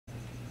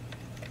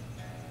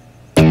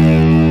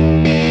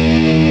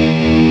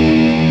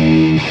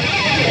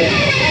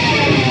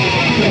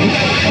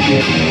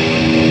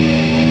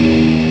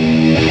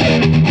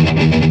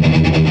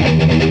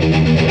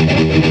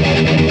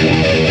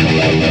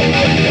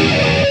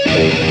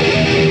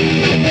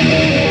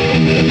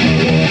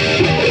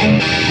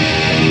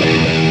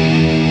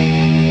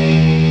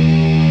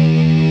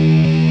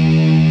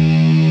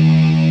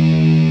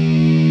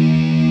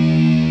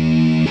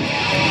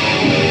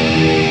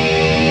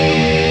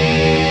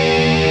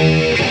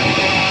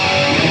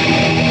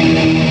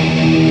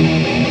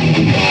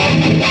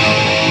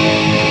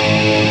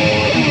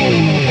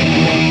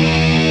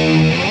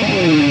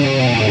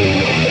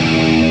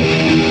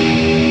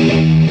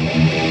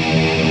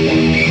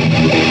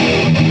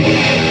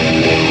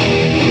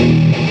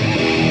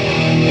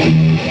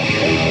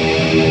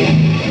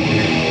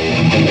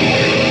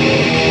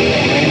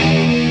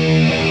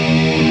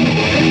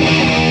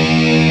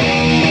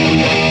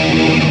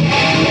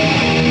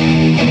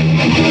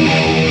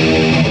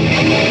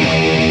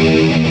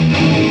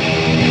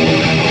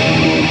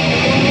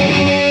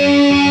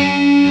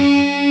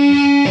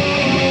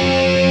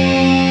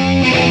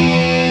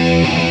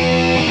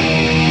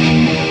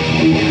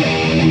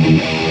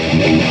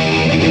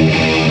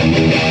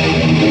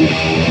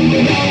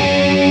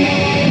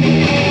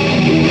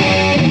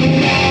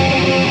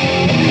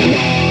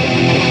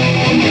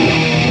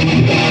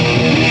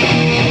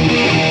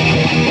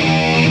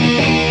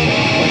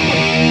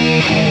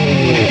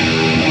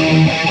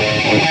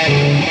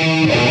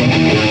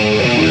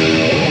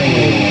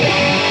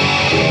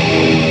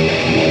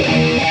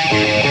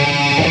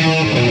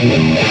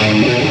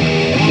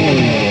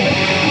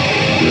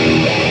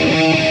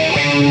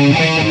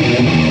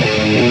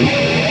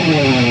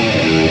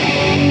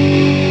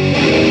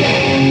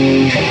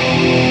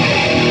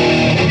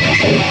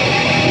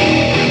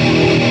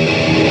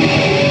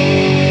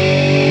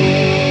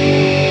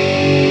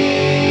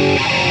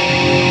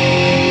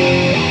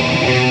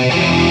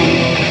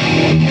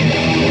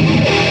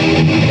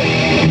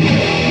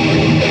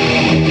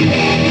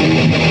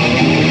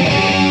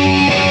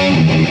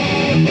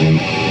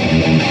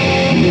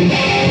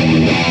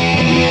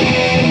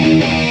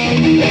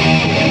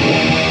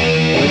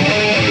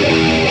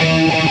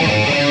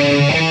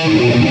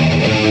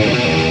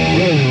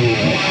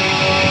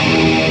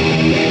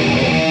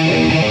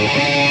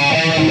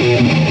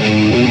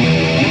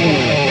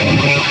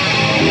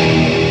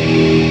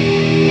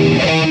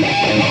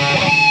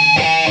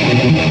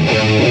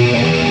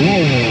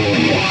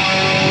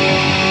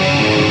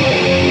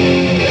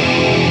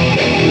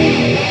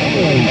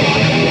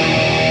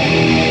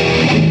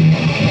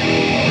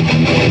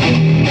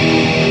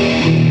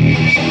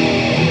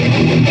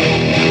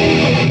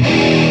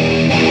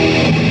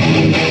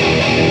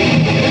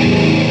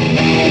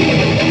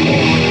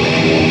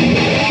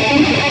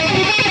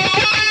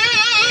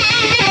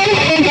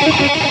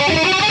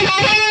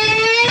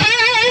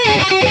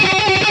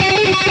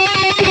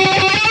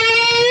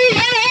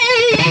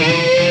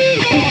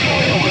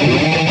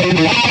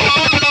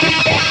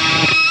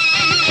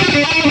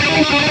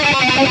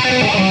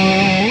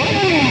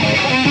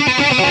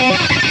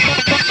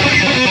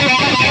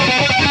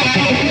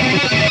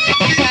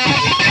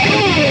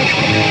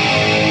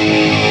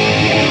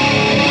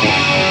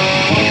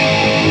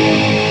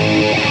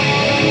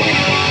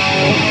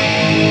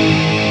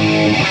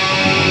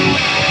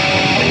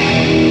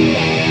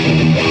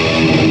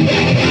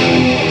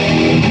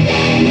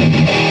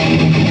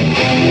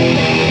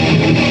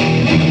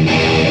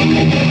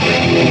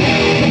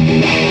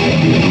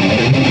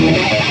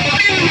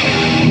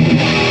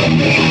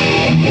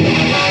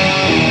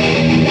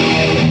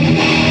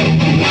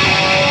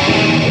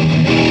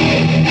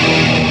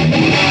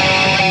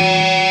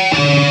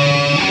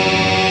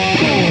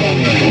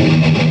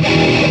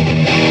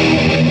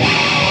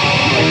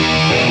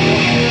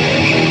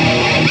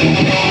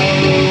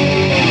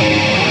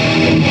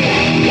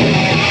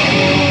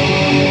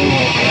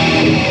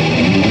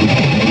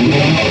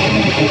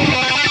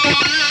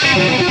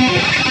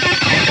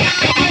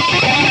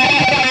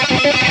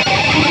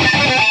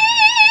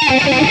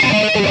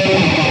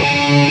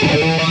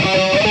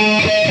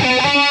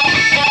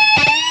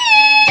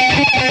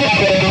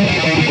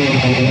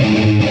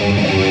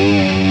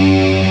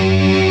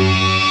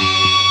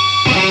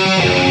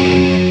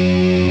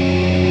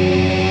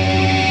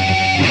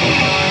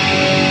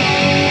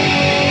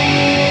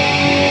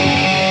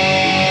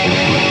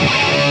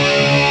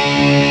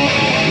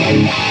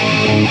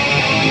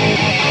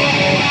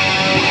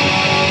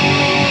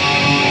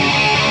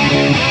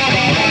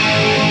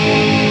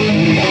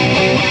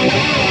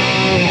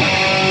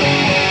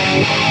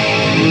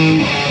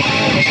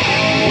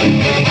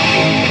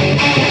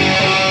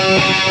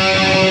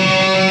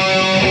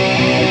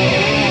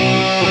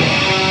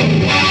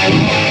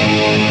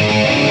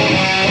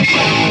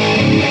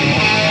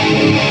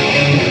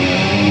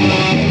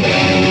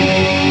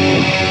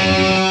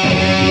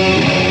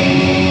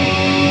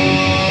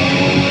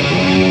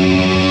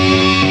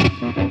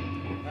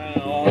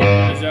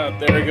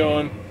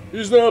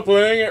He's not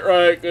playing it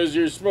right because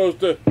you're supposed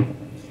to.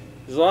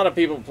 There's a lot of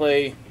people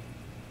play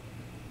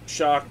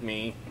Shock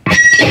Me.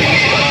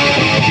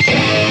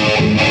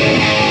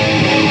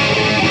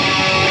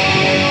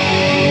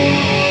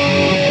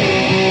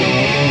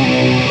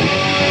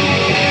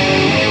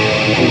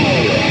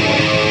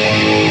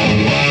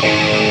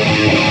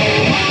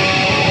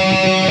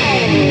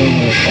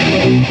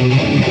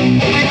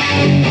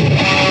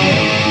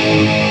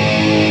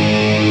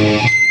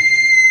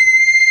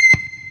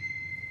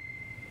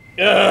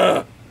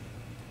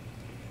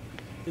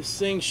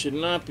 thing should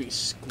not be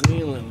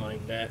squealing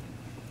like that.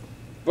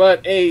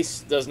 But Ace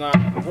does not.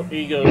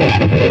 He goes.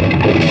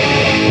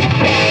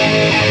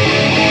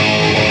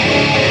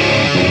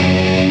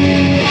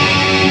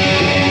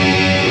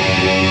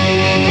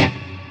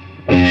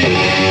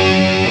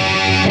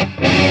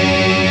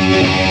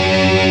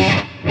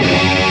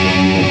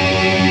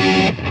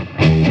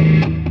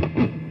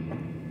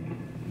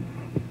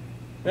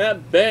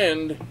 That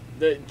bend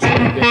that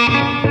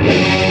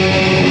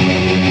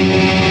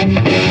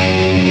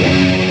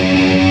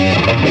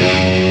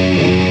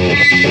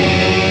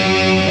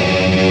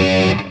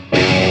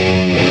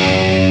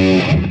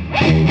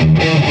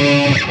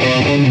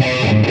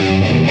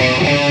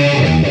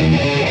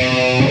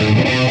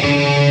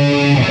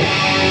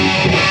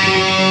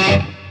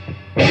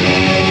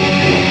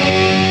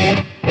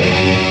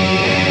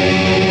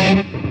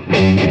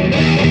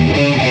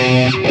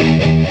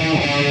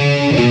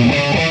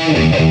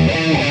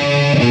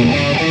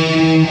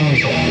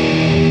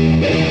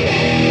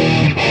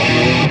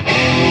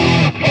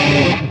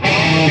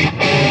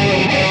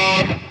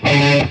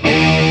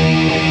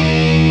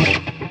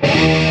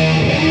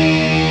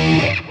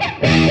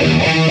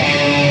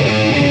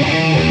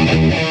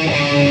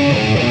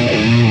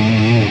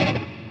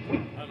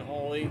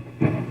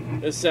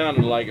It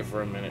sounded like it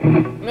for a minute.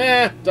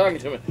 Nah, talking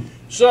to me.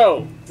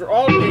 So, for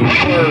all of you who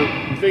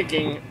are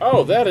thinking,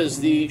 oh, that is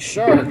the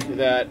Shark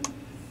that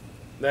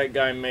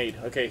guy made.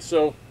 Okay,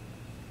 so,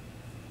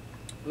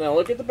 now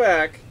look at the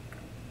back.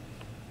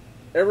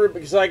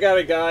 Because I got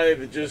a guy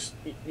that just,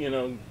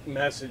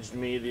 messaged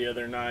me the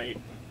other night,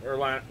 or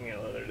the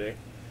other day,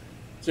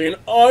 saying,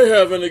 I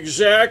have an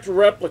exact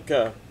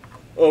replica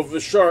of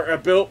the Shark. I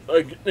built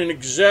an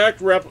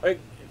exact replica.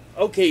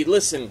 Okay,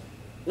 listen.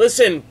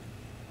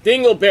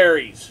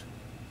 Dingleberries.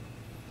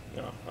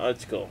 No,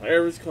 that's cool.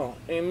 Everything's cool.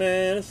 Hey,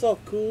 man, it's all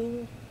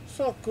cool. It's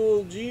all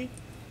cool, G.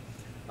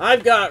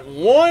 I've got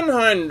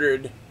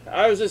 100.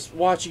 I was just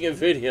watching a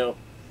video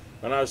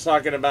when I was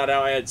talking about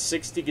how I had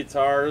 60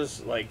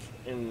 guitars, like,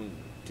 in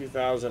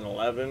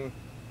 2011.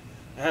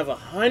 I have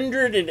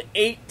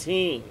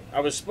 118. I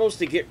was supposed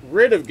to get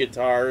rid of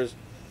guitars,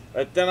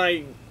 but then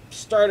I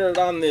started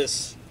on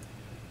this.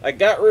 I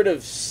got rid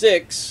of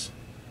 6.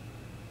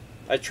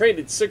 I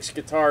traded 6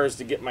 guitars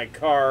to get my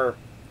car's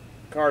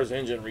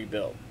engine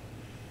rebuilt.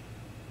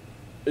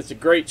 It's a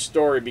great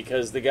story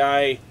because the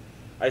guy,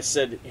 I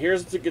said,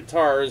 here's the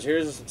guitars,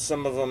 here's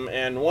some of them,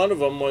 and one of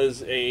them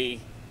was a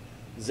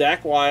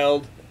Zakk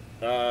Wylde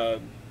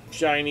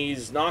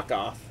Chinese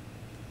knockoff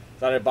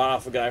that I bought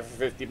off a guy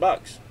for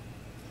 $50.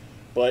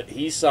 But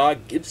he saw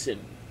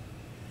Gibson.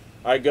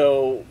 I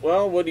go,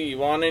 well, what do you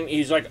want? And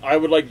he's like, I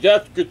would like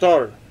that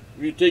guitar.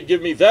 You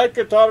give me that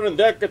guitar and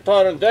that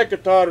guitar and that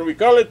guitar, and we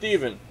call it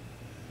even.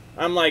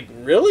 I'm like,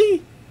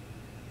 really?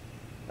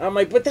 I'm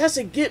like, but that's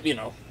a Gibson,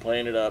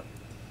 playing it up.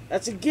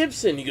 That's a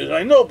Gibson. He goes,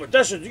 I know, but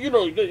that's I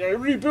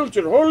rebuilt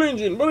your whole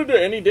engine.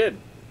 And he did.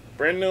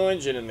 Brand new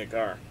engine in the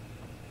car.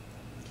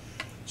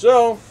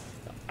 So,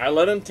 I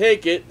let him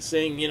take it,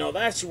 saying,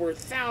 that's worth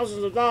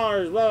thousands of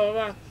dollars, blah, blah,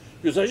 blah.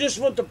 Because I just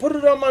want to put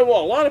it on my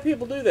wall. A lot of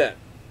people do that.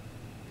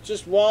 It's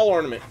just wall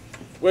ornament.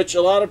 Which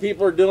a lot of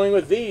people are dealing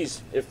with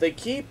these. If they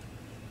keep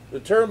the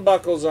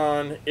turnbuckles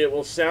on, it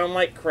will sound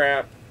like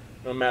crap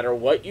no matter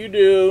what you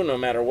do, no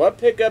matter what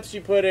pickups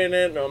you put in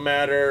it, no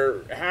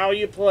matter how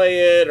you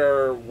play it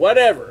or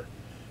whatever.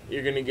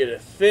 You're going to get a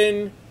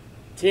thin,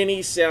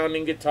 tinny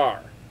sounding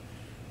guitar.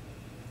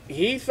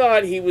 He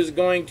thought he was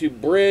going to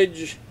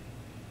bridge.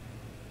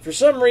 For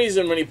some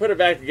reason, when he put it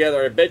back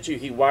together, I bet you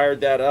he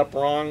wired that up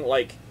wrong.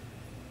 Like,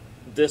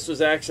 this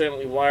was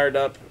accidentally wired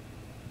up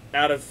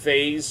out of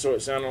phase, so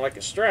it sounded like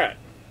a Strat.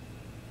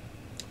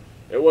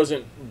 It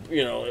wasn't,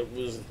 it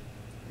was,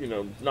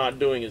 not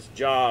doing its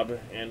job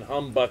and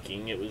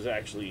humbucking. It was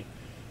actually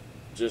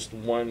just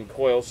one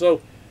coil.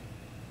 So,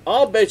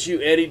 I'll bet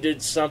you Eddie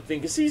did something,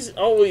 because he's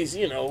always,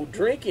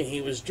 drinking. He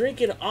was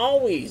drinking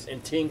always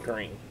and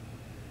tinkering.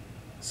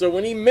 So,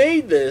 when he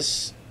made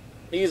this,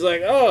 he's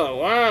like, oh,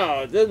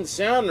 wow, it doesn't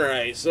sound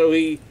right. So,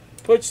 he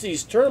puts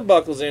these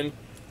turnbuckles in,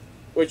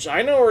 which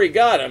I know where he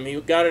got them. He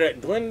got it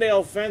at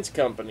Glendale Fence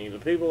Company. The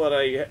people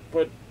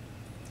that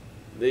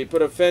they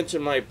put a fence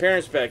in my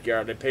parents'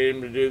 backyard. They paid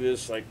him to do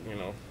this, like,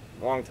 a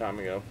long time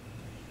ago.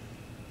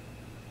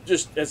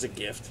 Just as a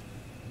gift.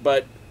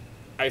 But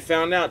I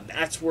found out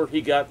that's where he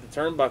got the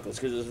turnbuckles,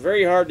 because it's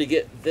very hard to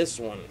get this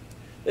one.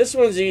 This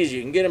one's easy.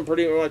 You can get them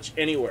pretty much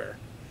anywhere.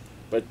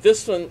 But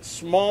this one,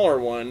 smaller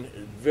one,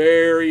 is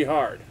very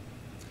hard.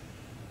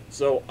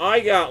 So I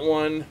got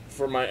one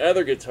for my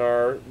other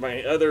guitar,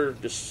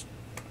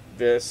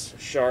 this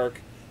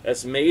Shark,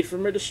 that's made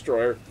from a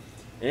Destroyer.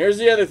 And here's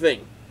the other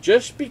thing.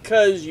 Just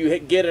because you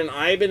get an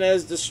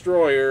Ibanez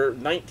Destroyer,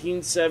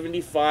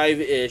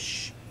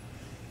 1975-ish,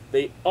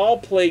 they all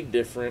play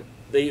different.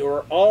 They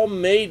were all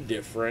made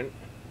different.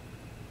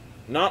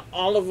 Not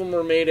all of them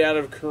were made out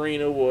of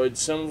Carina wood.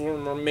 Some of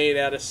them were made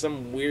out of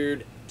some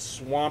weird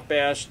swamp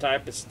ash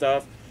type of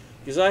stuff.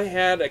 Because I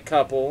had a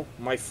couple.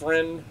 My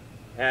friend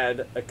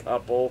had a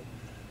couple.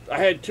 I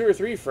had 2 or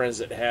 3 friends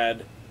that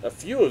had a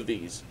few of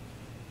these.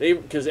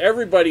 because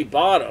everybody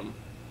bought them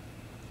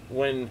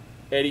when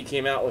Eddie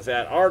came out with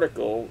that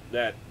article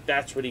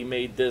that's what he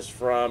made this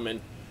from,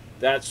 and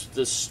that's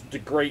the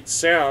great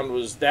sound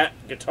was that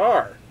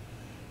guitar,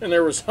 and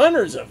there was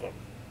hundreds of them.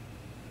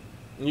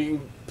 And you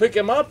can pick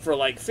them up for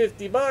like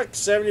 $50,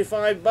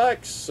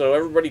 $75. So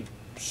everybody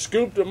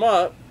scooped them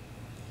up.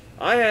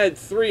 I had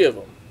 3 of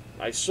them.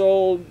 I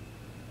sold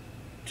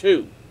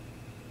 2.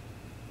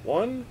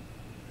 1?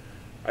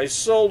 I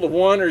sold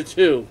 1 or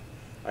 2.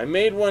 I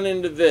made one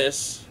into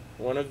this,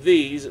 one of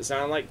these. It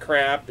sounded like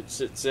crap. It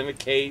sits in a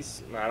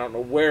case, and I don't know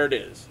where it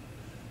is.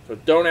 So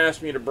don't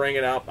ask me to bring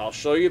it up. I'll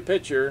show you a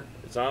picture.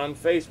 It's on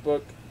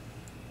Facebook,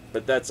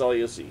 but that's all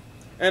you'll see.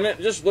 And it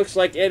just looks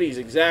like Eddie's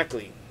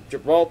exactly.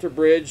 Gibraltar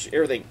bridge,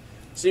 everything.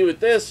 See, with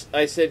this,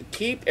 I said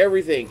keep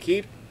everything.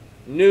 Keep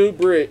new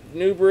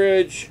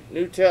bridge,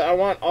 new tail. I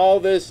want all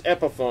this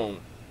Epiphone.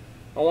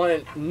 I want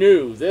it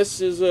new. This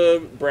is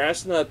a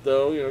brass nut,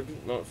 though. You know,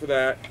 not for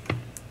that.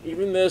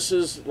 Even this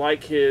is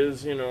like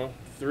his. You know,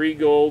 3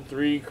 gold,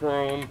 3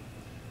 chrome.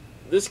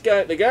 This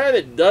guy, the guy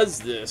that does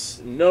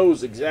this,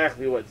 knows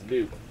exactly what to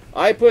do.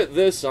 I put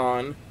this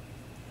on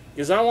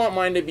because I want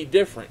mine to be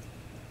different.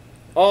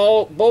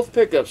 Both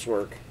pickups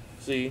work.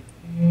 See.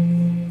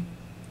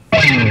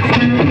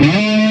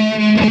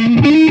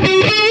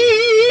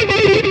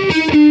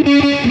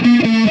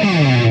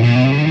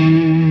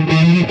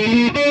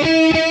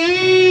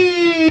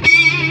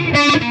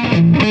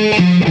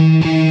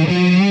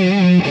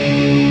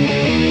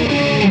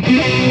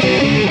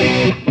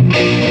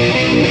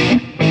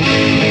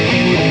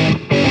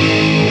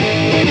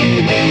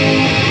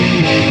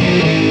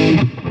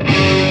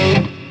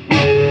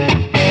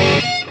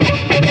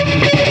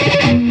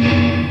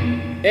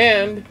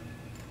 And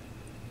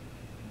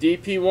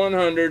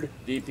DP100,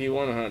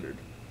 DP100.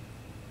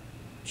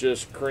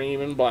 Just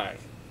cream and black.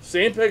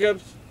 Same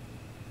pickups.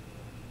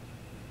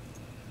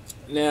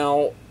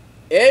 Now,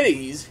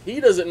 Eddie's,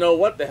 he doesn't know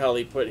what the hell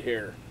he put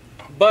here.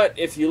 But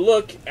if you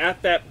look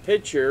at that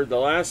picture, the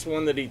last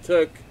one that he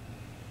took,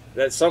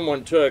 that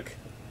someone took,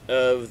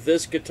 of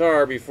this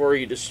guitar before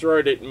he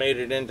destroyed it and made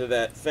it into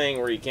that thing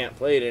where you can't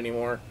play it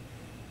anymore,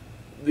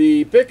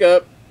 the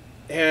pickup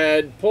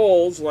had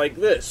poles like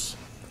this.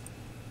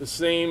 The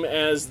same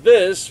as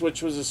this,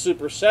 which was a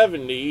Super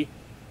 70,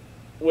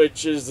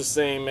 which is the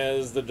same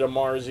as the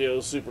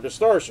DiMarzio Super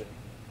Distortion.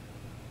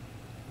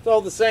 It's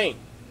all the same.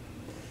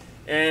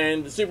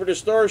 And the Super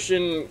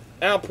Distortion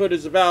output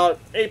is about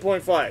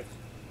 8.5.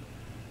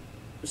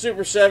 The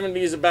Super 70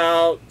 is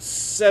about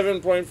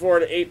 7.4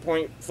 to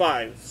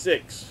 8.5,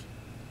 6.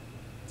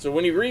 So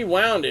when he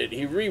rewound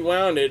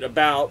it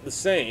about the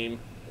same.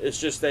 It's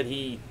just that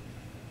he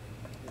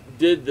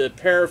did the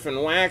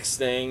paraffin wax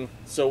thing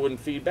so it wouldn't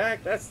feed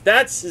back.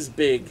 That's his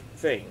big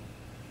thing.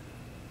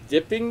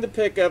 Dipping the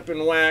pickup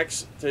in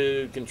wax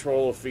to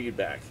control the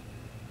feedback.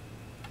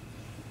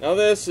 Now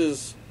this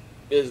has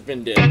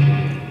been dipped.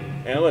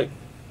 And look,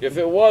 if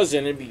it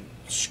wasn't, it'd be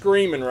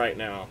screaming right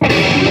now.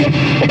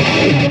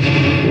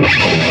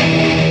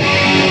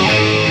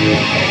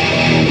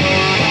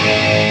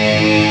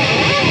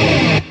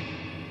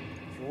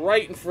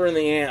 Right in front of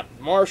the amp.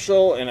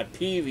 Marshall and a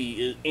Peavey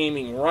is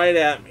aiming right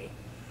at me.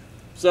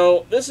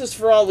 So this is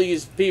for all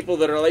these people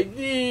that are like,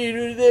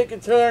 that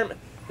guitar.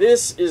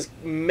 This is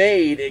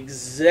made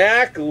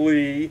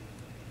exactly,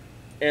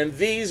 and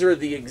these are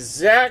the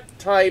exact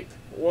type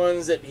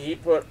ones that he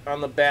put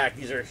on the back.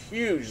 These are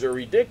huge. They're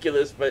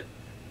ridiculous, but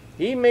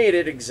he made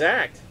it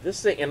exact.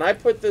 This thing, and I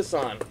put this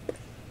on.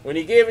 When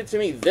he gave it to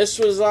me, this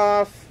was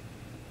off.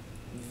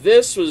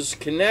 This was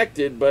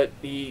connected, but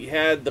he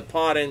had the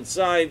pot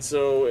inside,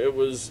 so it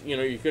was, you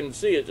know, you couldn't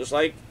see it, just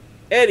like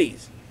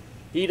Eddie's.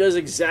 He does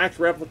exact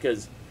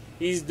replicas.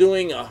 He's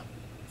doing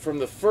from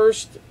the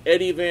first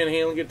Eddie Van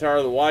Halen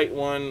guitar, the white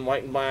one,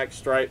 white and black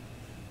stripe,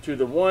 to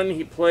the one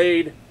he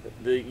played,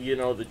 the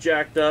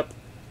jacked up,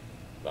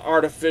 the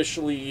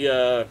artificially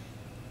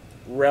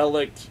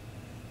relicked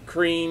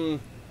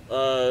cream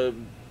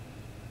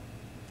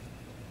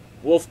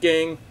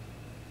Wolfgang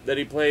that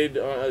he played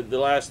the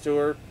last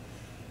tour.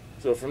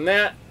 So from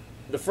that,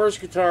 the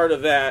first guitar to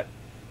that,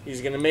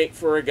 he's going to make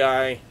for a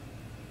guy,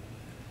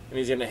 and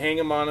he's going to hang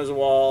him on his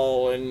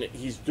wall, and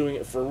he's doing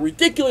it for a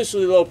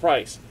ridiculously low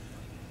price.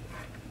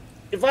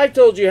 If I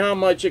told you how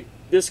much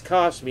this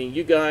cost me,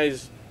 you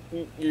guys,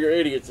 you're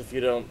idiots if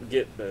you don't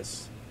get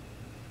this.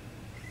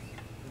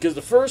 Because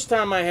the first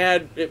time I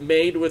had it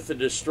made with the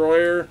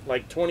Destroyer,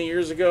 like 20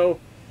 years ago,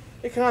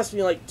 it cost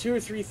me like $2,000 or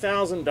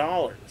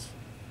 $3,000.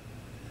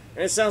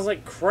 And it sounds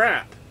like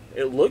crap.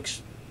 It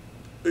looks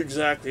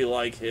exactly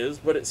like his,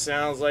 but it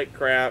sounds like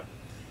crap.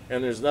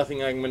 And there's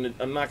nothing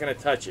I'm not gonna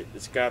touch it.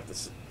 It's got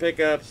the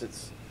pickups.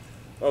 It's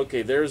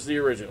okay. There's the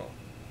original.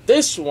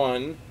 This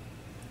one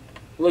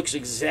looks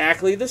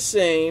exactly the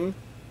same,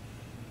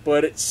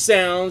 but it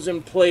sounds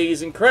and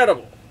plays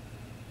incredible.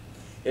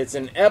 It's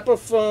an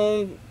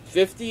Epiphone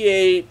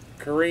 58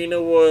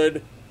 Carina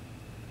Wood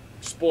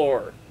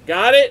Explorer.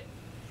 Got it?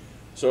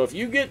 So if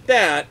you get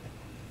that,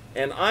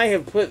 and I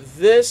have put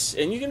this,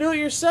 and you can do it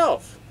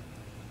yourself.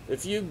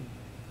 If you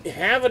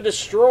have a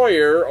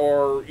destroyer,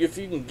 or if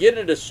you can get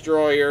a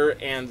destroyer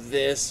and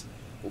this,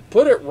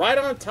 put it right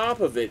on top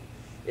of it.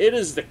 It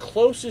is the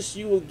closest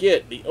you will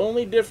get. The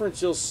only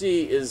difference you'll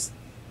see is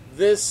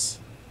this,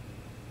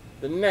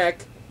 the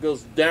neck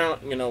goes down,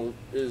 you know,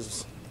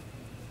 is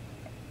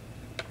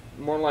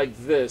more like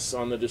this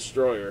on the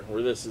destroyer,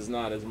 where this is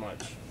not as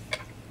much.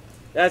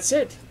 That's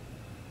it.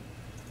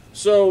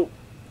 So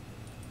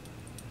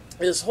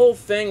this whole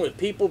thing with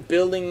people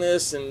building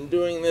this and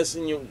doing this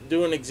and you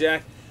doing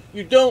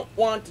you don't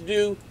want to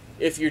do,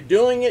 if you're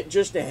doing it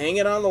just to hang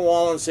it on the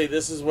wall and say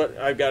this is what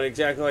I've got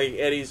exactly like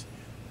Eddie's.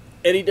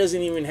 Eddie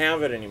doesn't even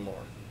have it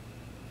anymore.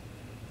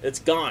 It's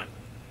gone.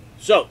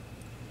 So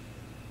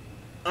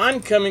I'm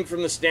coming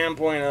from the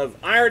standpoint of,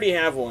 I already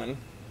have one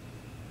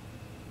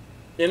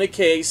in a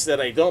case that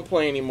I don't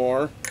play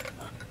anymore.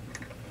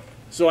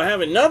 So I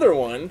have another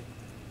one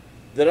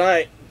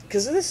that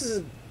because this is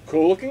a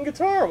cool looking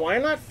guitar. Why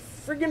not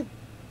friggin'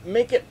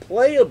 make it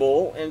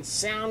playable and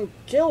sound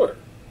killer?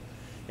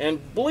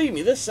 And believe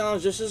me, this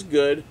sounds just as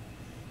good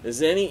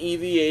as any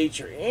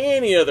EVH or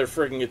any other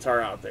friggin'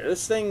 guitar out there.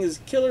 This thing is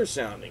killer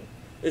sounding.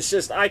 It's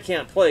just I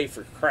can't play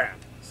for crap.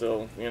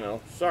 So, you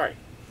know, sorry.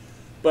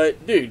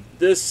 But, dude,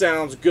 this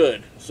sounds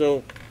good.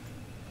 So,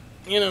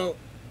 you know,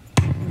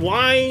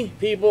 why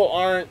people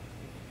aren't,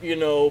 you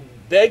know,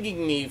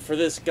 begging me for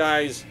this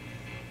guy's,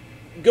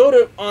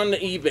 go on the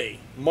eBay,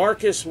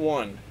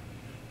 Marcus1.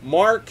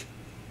 Mark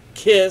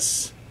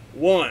Kiss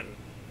 1.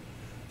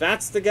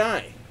 That's the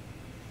guy.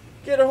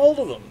 Get a hold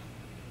of him.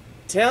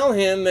 Tell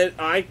him that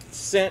I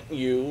sent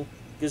you,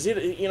 because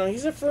you know,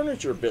 he's a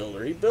furniture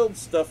builder. He builds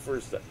stuff for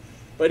stuff,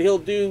 but he'll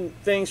do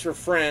things for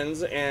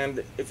friends.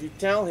 And if you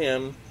tell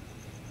him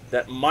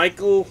that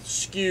Michael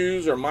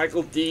Skews or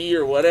Michael D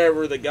or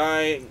whatever, the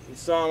guy you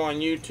saw him on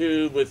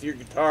YouTube with your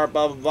guitar,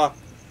 blah blah blah,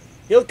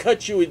 he'll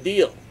cut you a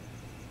deal,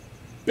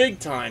 big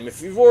time.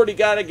 If you've already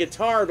got a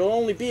guitar, it'll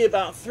only be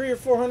about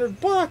 $300 or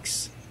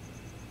 $400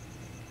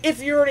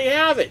 if you already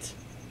have it.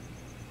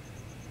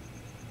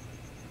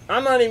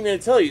 I'm not even going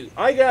to tell you.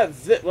 I got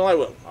this. Well, I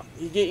will.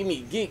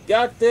 He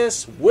got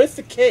this with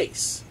the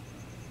case,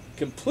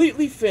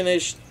 completely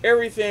finished,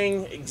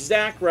 everything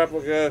exact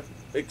replica,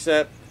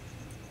 except,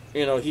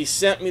 you know, he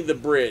sent me the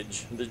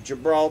bridge, the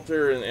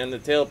Gibraltar and the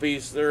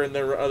tailpiece. They're in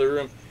the other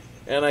room,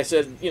 and I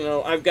said, you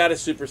know, I've got a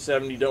Super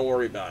 70. Don't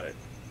worry about it.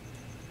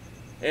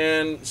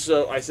 And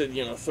so I said,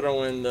 you know,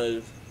 throw in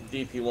the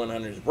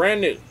DP100s, brand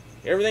new.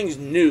 Everything's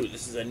new.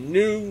 This is a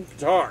new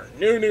guitar,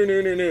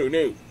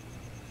 new.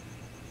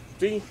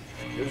 See,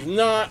 there's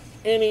not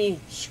any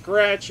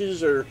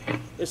scratches, or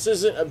this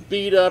isn't a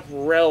beat up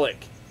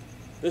relic.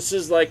 This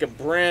is like a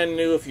brand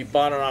new if you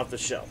bought it off the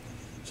shelf.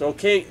 So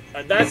okay,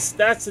 that's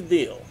the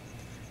deal.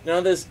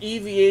 Now this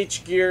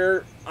EVH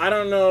gear, I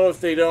don't know if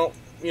they don't,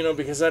 you know,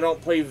 because I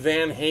don't play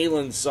Van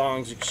Halen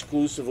songs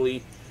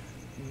exclusively.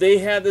 They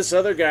had this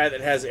other guy that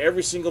has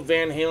every single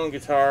Van Halen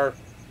guitar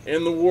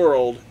in the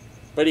world,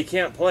 but he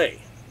can't play.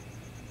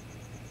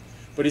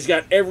 But he's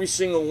got every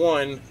single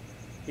one.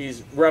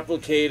 He's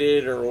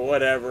replicated or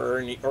whatever,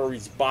 and or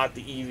he's bought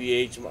the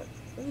EVH. I'm like,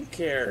 who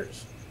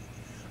cares?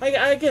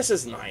 I guess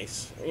it's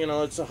nice. You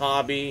know, it's a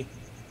hobby.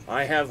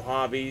 I have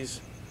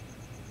hobbies.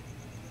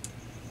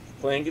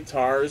 Playing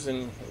guitars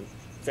and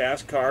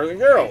fast cars and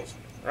girls,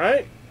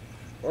 right?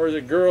 Or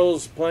the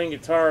girls playing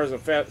guitars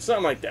and fast,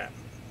 something like that.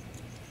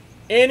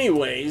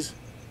 Anyways,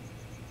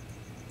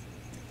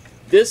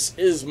 this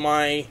is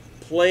my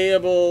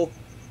playable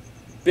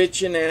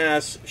bitchin'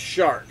 ass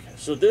Shark.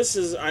 So this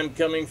is, I'm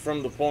coming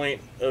from the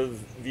point of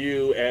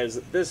view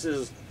as this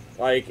is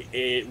like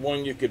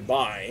one you could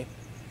buy,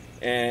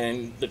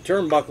 and the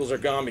turnbuckles are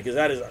gone because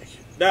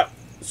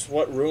that's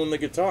what ruined the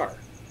guitar.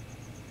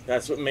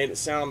 That's what made it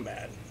sound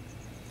bad.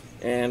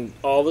 And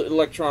all the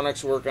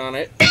electronics work on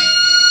it.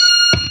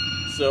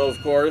 So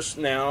of course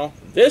now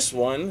this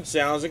one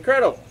sounds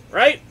incredible,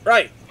 right?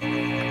 Right.